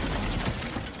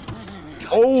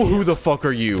 Oh, who the fuck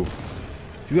are you?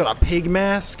 You got a pig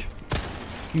mask?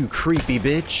 You creepy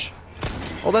bitch.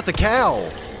 Oh, that's a cow.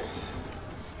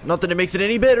 Not that it makes it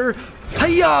any better.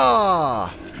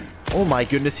 Hiya! Oh my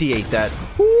goodness, he ate that.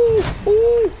 Ooh,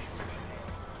 ooh.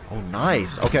 Oh,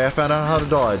 nice. Okay, I found out how to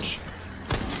dodge.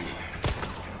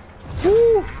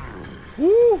 Woo!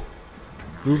 Woo!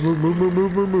 Move, move, move, move,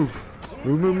 move, move, move.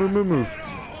 Move, move, move, move, move.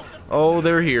 Oh,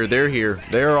 they're here. They're here.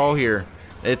 They're all here.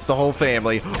 It's the whole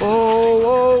family. Oh,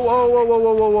 oh, oh, oh, oh,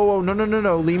 oh, oh, oh. No, no, no,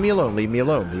 no. Leave me alone. Leave me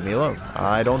alone. Leave me alone.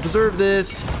 I don't deserve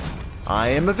this. I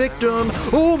am a victim.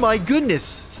 Oh, my goodness.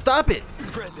 Stop it.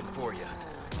 Present for you.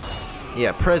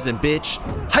 Yeah, present, bitch.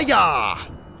 Hiya!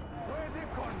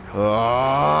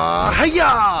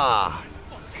 Hiya!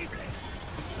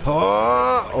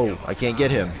 Oh, I can't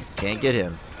get him. Can't get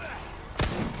him.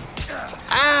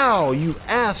 Ow, you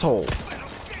asshole.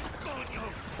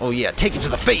 Oh, yeah, take it to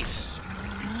the face.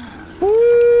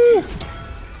 Woo!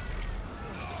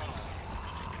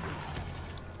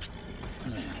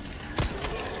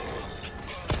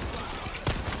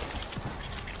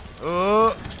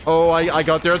 I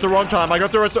got there at the wrong time. I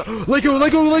got there at the... Let go,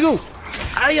 let go, let go.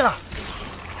 Aya.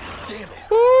 Damn it.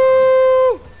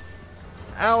 Woo.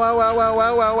 Ow, ow, ow, ow,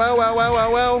 ow, ow, ow, ow, ow,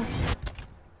 ow, ow.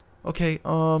 Okay,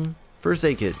 first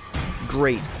aid kit.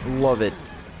 Great. Love it.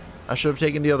 I should have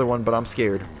taken the other one, but I'm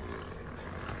scared.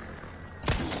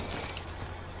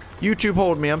 YouTube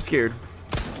hold me, I'm scared.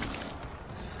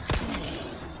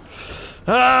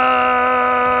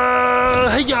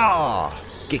 Hey-ya!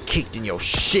 Get kicked in your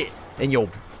shit, in your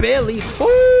belly.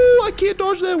 Oh, I can't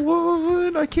dodge that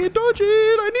one. I can't dodge it.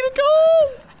 I need to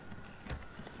go.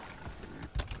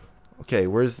 Okay,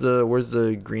 where's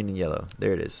the green and yellow?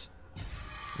 There it is.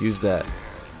 Use that.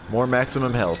 More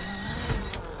maximum health.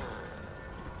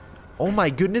 Oh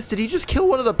my goodness, did he just kill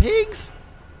one of the pigs?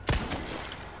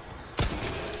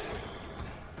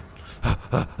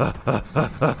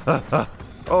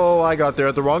 Oh, I got there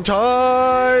at the wrong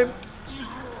time.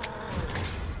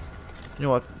 You know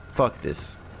what? Fuck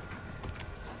this.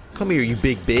 Come here, you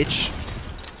big bitch.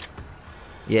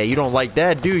 Yeah, you don't like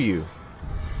that, do you?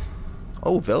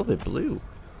 Oh, velvet blue.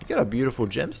 You got a beautiful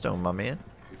gemstone, my man.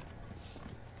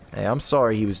 Hey, I'm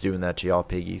sorry he was doing that to y'all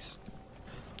piggies.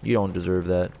 You don't deserve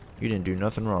that. You didn't do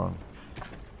nothing wrong.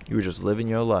 You were just living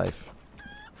your life.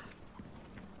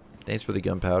 Thanks for the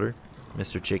gunpowder,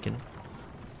 Mr. Chicken.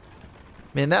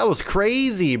 Man, that was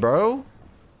crazy, bro.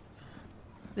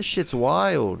 This shit's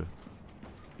wild.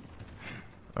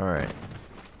 Alright.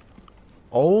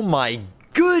 Oh my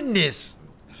goodness!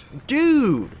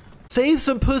 Dude! Save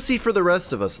some pussy for the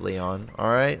rest of us, Leon.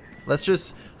 Alright? Let's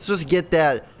just get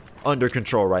that under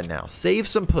control right now. Save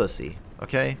some pussy,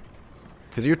 okay?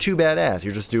 Because you're too badass.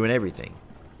 You're just doing everything.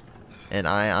 And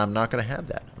I'm not gonna have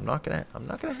that. I'm not gonna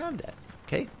have that.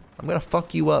 Okay? I'm gonna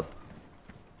fuck you up.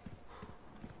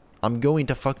 I'm going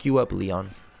to fuck you up,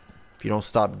 Leon. If you don't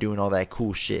stop doing all that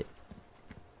cool shit.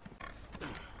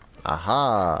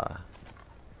 Aha.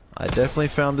 I definitely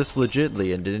found this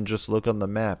legitly and didn't just look on the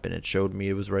map and it showed me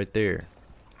it was right there.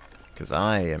 Because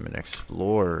I am an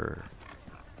explorer.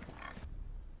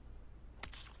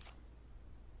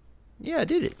 Yeah, I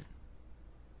did it.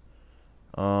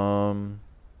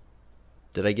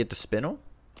 Did I get the spinel?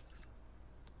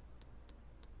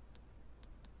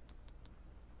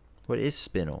 What is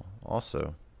spinel?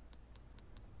 Also,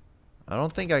 I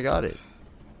don't think I got it.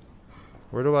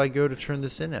 Where do I go to turn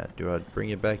this in at? Do I bring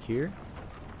it back here?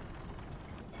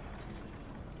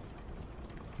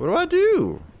 What do I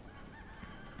do?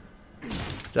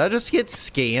 Did I just get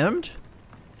scammed?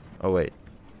 Oh wait,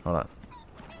 hold on.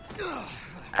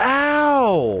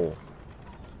 Ow!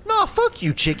 Nah, fuck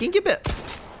you, chicken. Get back.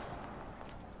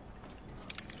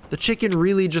 The chicken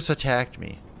really just attacked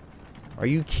me. Are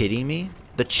you kidding me?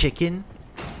 The chicken?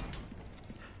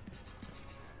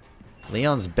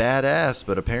 Leon's badass,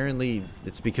 but apparently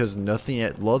it's because nothing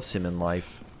loves him in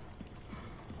life.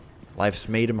 Life's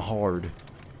made him hard.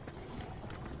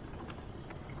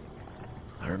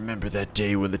 I remember that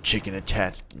day when the chicken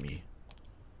attacked me.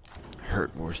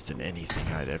 Hurt worse than anything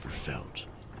I'd ever felt.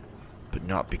 But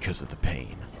not because of the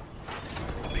pain.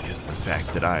 Because of the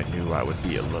fact that I knew I would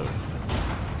be alone.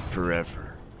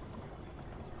 Forever.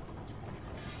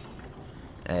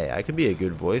 Hey, I could be a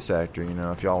good voice actor, you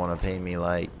know, if y'all want to pay me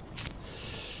like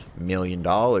 $1 million,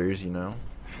 you know.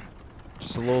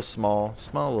 Just a little small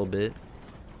little bit.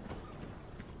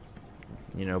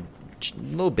 You know,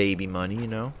 little baby money, you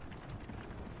know.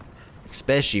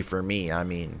 Especially for me, I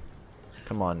mean,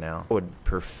 come on now. I would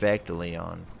perfect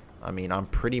Leon. I mean, I'm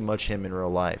pretty much him in real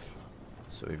life.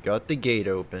 So we've got the gate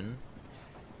open.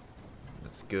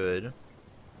 That's good.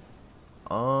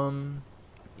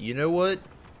 You know what?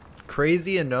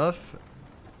 Crazy enough,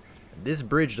 this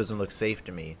bridge doesn't look safe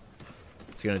to me.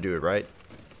 It's gonna do it, right?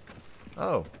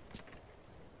 Oh.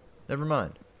 Never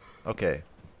mind. Okay.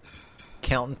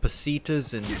 Counting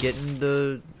pesetas and getting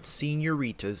the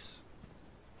senoritas.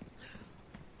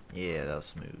 Yeah, that was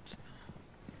smooth.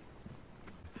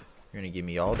 You're gonna give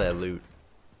me all that loot.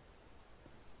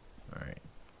 Alright.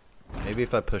 Maybe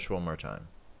if I push one more time.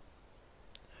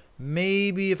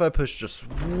 Maybe if I push just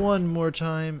one more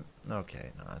time.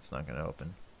 Okay, no, it's not gonna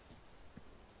open.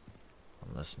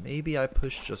 Unless maybe I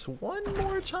push just one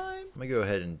more time. I'm gonna go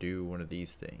ahead and do one of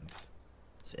these things.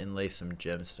 Let's inlay some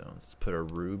gemstones. Let's put a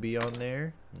ruby on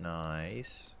there.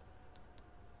 Nice.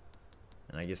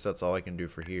 And I guess that's all I can do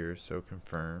for here, so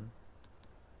confirm.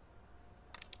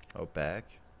 Oh, back.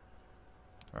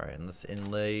 Alright, and let's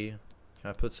inlay. Can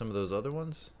I put some of those other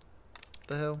ones? What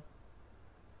the hell?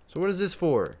 So what is this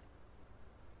for?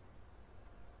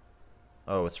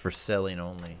 Oh, it's for selling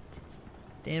only.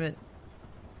 Damn it.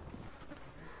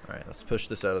 Alright, let's push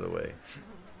this out of the way.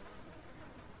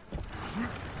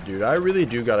 Dude, I really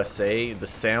do gotta say, the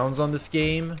sounds on this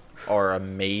game are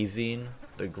amazing.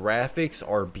 The graphics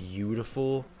are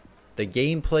beautiful. The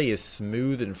gameplay is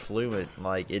smooth and fluent.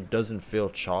 Like, it doesn't feel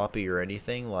choppy or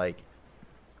anything. Like,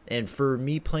 and for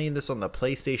me playing this on the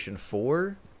PlayStation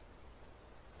 4,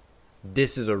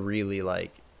 this is a really,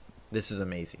 like, this is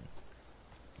amazing.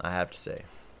 I have to say.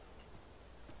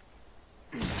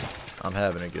 I'm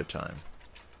having a good time.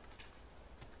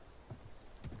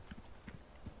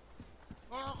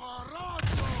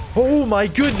 Oh my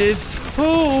goodness!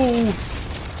 Oh!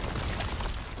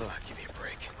 Give me a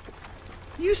break.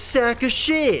 You sack of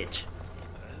shit!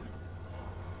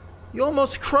 You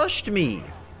almost crushed me!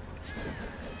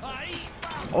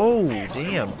 Oh,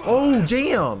 damn. Oh,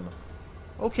 damn!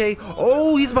 Okay.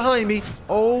 Oh, he's behind me!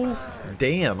 Oh,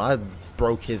 damn. I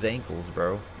broke his ankles,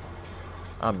 bro.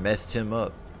 I messed him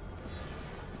up.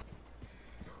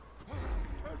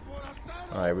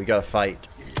 Alright, we gotta fight.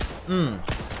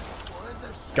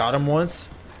 Got him once.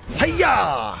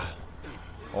 Hiya!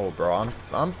 Oh, bro,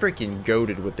 I'm freaking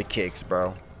goated with the kicks,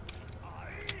 bro.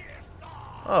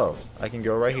 Oh, I can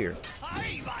go right here.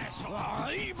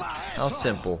 How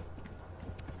simple.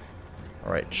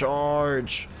 Alright,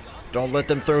 charge. Don't let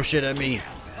them throw shit at me.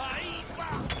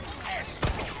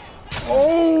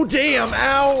 Oh, damn.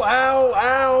 Ow, ow,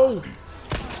 ow.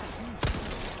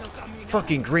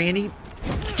 Fucking granny.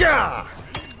 Gah!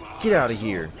 Get out of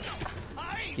here.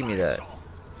 Give me that.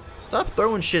 Stop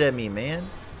throwing shit at me, man.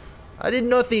 I did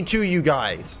nothing to you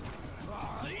guys.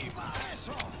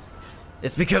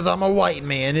 It's because I'm a white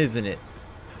man, isn't it?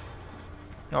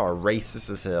 Y'all are racist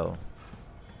as hell.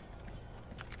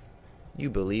 You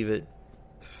believe it?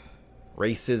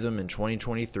 Racism in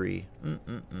 2023.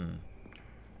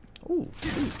 Ooh.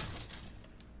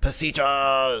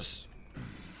 Pasitas!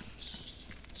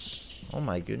 Oh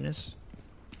my goodness.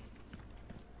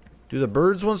 Do the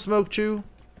birds want smoke too?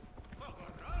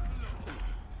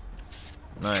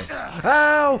 Nice.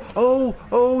 Ow! Oh!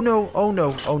 Oh no! Oh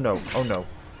no! Oh no! Oh no!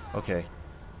 Okay.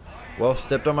 Well,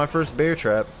 stepped on my first bear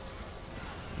trap.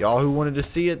 Y'all who wanted to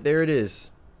see it, there it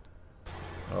is.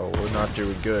 Oh, we're not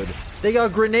doing good. They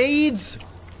got grenades?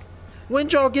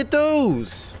 When'd y'all get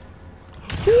those?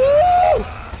 Woo!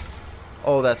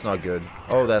 Oh, that's not good.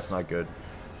 Oh, that's not good.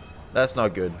 That's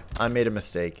not good. I made a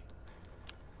mistake.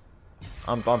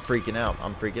 I'm freaking out.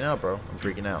 I'm freaking out, bro. I'm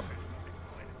freaking out.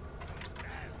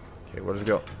 Okay, where does it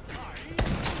go?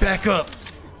 Back up!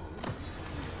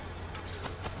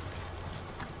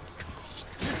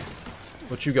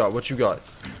 What you got? What you got?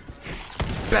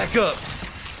 Back up!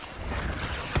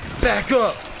 Back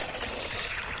up!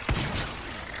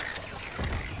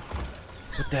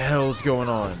 What the hell is going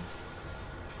on?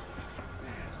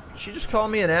 Did she just call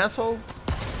me an asshole?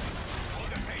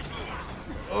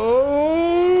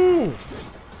 Oh!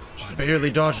 Just barely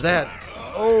dodged that.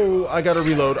 Oh, I gotta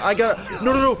reload.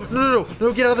 No,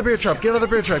 get out of the bear trap. Get out of the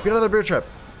bear trap. Get out of the bear trap.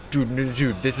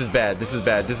 Dude, this is bad. This is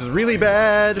bad. This is really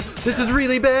bad. This is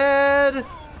really bad.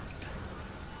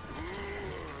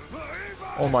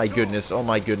 Oh my goodness. Oh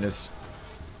my goodness.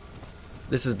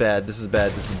 This is bad. This is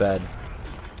bad. This is bad.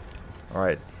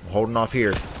 Alright, I'm holding off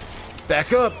here.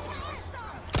 Back up.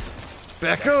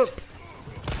 Back up.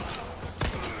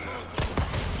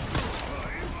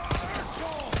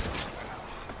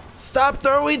 Stop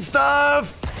throwing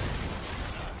stuff!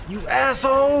 You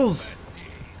assholes!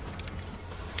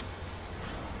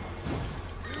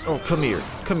 Oh, come here.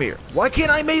 Come here. Why can't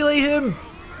I melee him?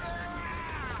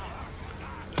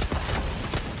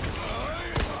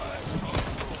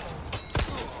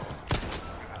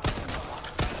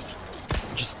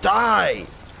 Just die!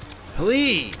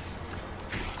 Please!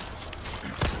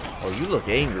 Oh, you look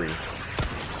angry.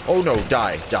 Oh no,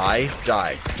 die. Die.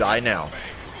 Die. Die now.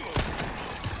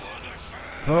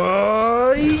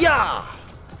 Yeah!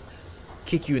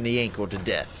 Kick you in the ankle to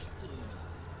death.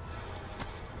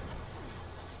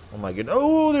 Oh my goodness.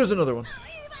 Oh, there's another one.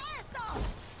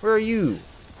 Where are you?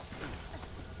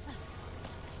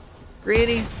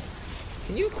 Granny,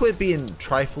 can you quit being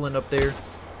trifling up there?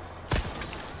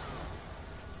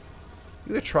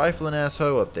 You a trifling ass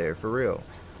hoe up there, for real.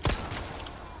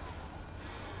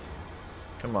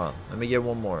 Come on, let me get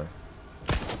one more.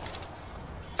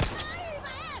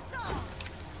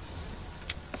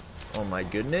 Oh my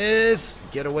goodness!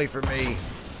 Get away from me!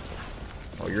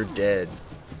 Oh, you're dead.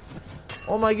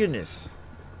 Oh my goodness.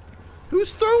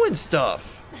 Who's throwing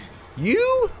stuff?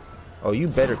 You? Oh, you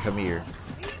better come here.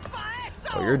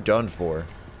 Oh, you're done for.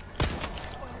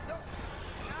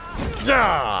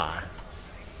 Yeah!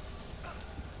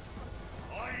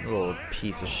 Little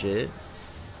piece of shit.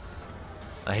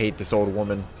 I hate this old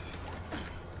woman.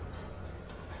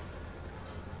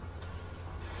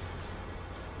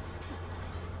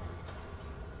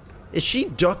 Is she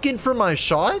ducking for my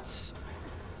shots?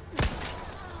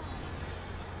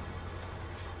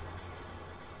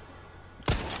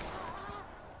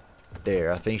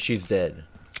 There, I think she's dead.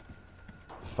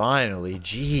 Finally,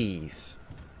 jeez.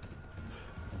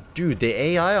 Dude, the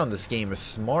AI on this game is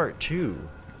smart too.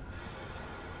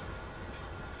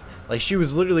 Like, she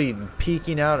was literally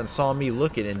peeking out and saw me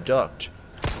looking and ducked.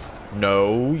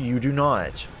 No, you do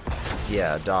not.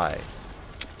 Yeah, die.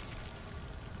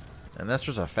 And that's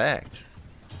just a fact.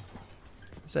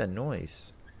 What's that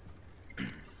noise?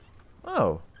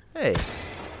 Oh, hey.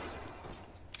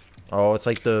 Oh, it's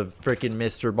like the freaking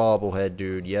Mr. Bobblehead,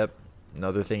 dude. Yep.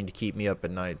 Another thing to keep me up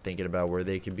at night thinking about where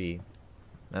they could be.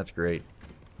 That's great.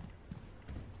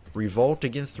 Revolt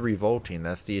against the revolting.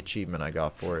 That's the achievement I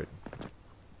got for it.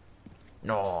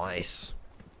 Nice.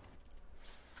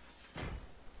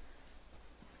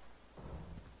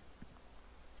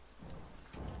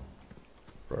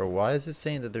 Bro, why is it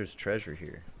saying that there's treasure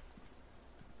here?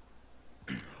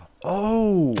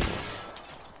 Oh!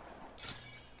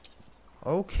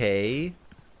 Okay.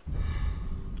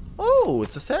 Oh,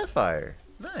 it's a sapphire.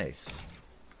 Nice.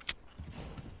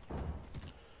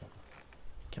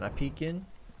 Can I peek in?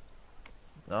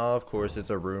 Oh, of course, it's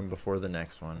a room before the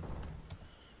next one.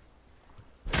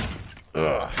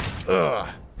 Ugh. Ugh.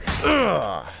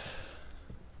 Ugh.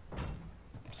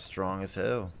 Strong as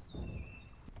hell.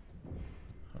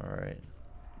 Alright.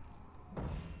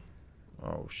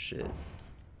 Oh, shit.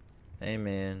 Hey,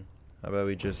 man. How about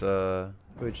we just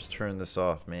turn this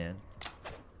off, man?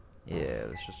 Yeah,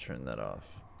 let's just turn that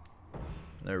off.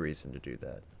 No reason to do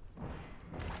that.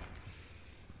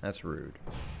 That's rude.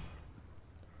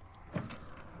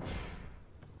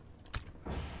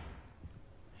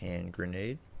 Hand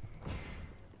grenade.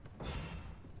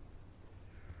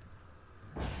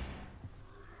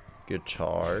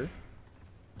 Guitar.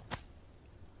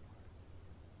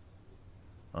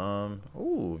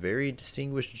 Ooh, very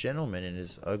distinguished gentleman and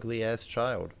his ugly ass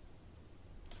child.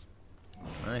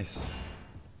 Nice.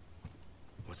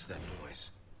 What's that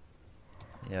noise?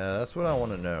 Yeah, that's what I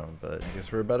want to know, but I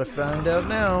guess we're about to find out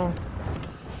now.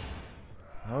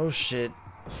 Oh shit.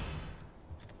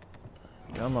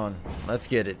 Come on, let's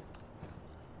get it.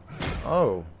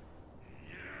 Oh.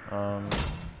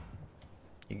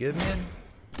 You good, man?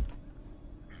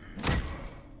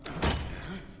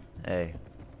 Hey.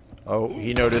 Oh,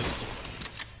 he noticed.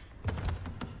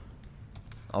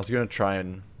 I was gonna try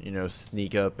and, you know,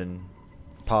 sneak up and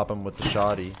pop him with the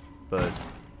shotty, but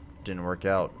didn't work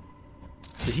out.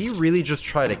 Did he really just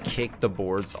try to kick the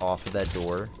boards off of that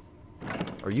door?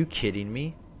 Are you kidding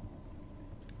me?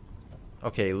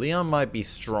 Okay, Leon might be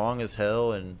strong as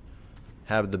hell and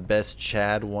have the best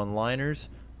Chad one-liners,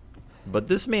 but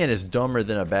this man is dumber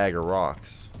than a bag of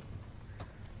rocks.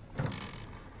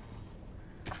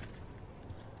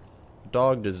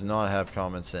 Dog does not have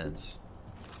common sense.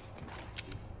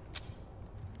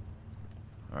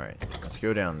 Alright, let's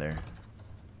go down there.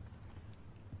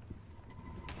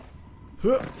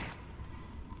 Huh.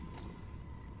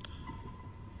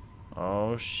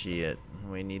 Oh shit,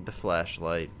 we need the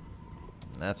flashlight.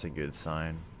 That's a good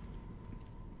sign.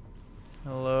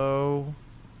 Hello?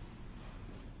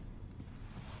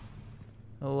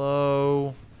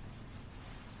 Hello?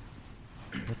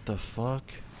 What the fuck?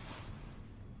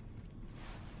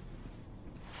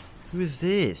 Who is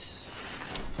this?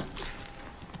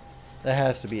 That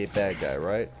has to be a bad guy,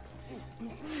 right?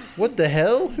 What the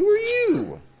hell? Who are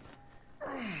you?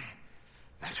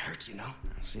 That hurts, you know.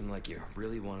 Seemed like you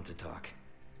really wanted to talk.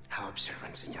 How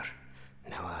observant, senor.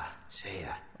 Now, say, you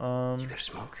got a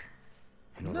smoke?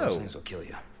 I know those things will kill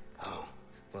you. Oh,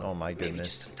 well, oh my maybe goodness.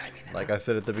 just untie me then. Like I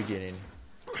said at the beginning.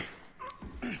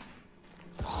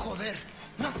 Joder,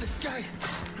 not this guy.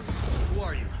 Who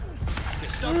are you? Okay,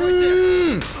 stop right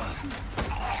there.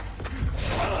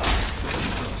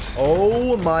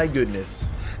 Oh my goodness.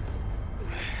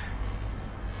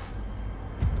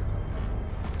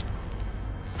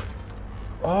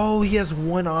 Oh, he has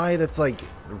one eye that's like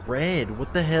red.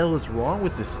 What the hell is wrong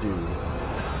with this dude?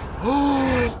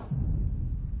 Oh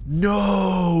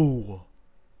no!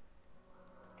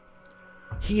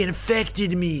 He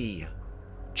infected me.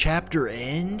 Chapter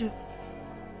end?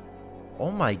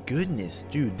 Oh my goodness,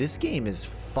 dude, this game is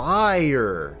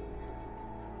fire.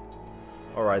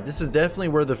 Alright, this is definitely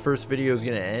where the first video is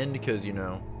going to end because, you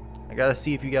know, I got to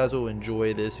see if you guys will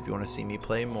enjoy this, if you want to see me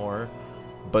play more.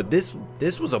 But this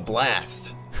was a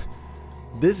blast.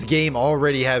 This game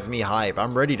already has me hype.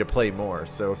 I'm ready to play more.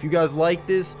 So if you guys like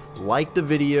this, like the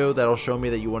video. That'll show me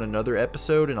that you want another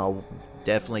episode, and I'll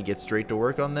definitely get straight to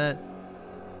work on that.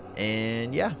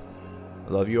 And yeah, I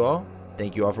love you all.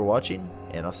 Thank you all for watching,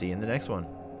 and I'll see you in the next one.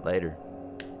 Later.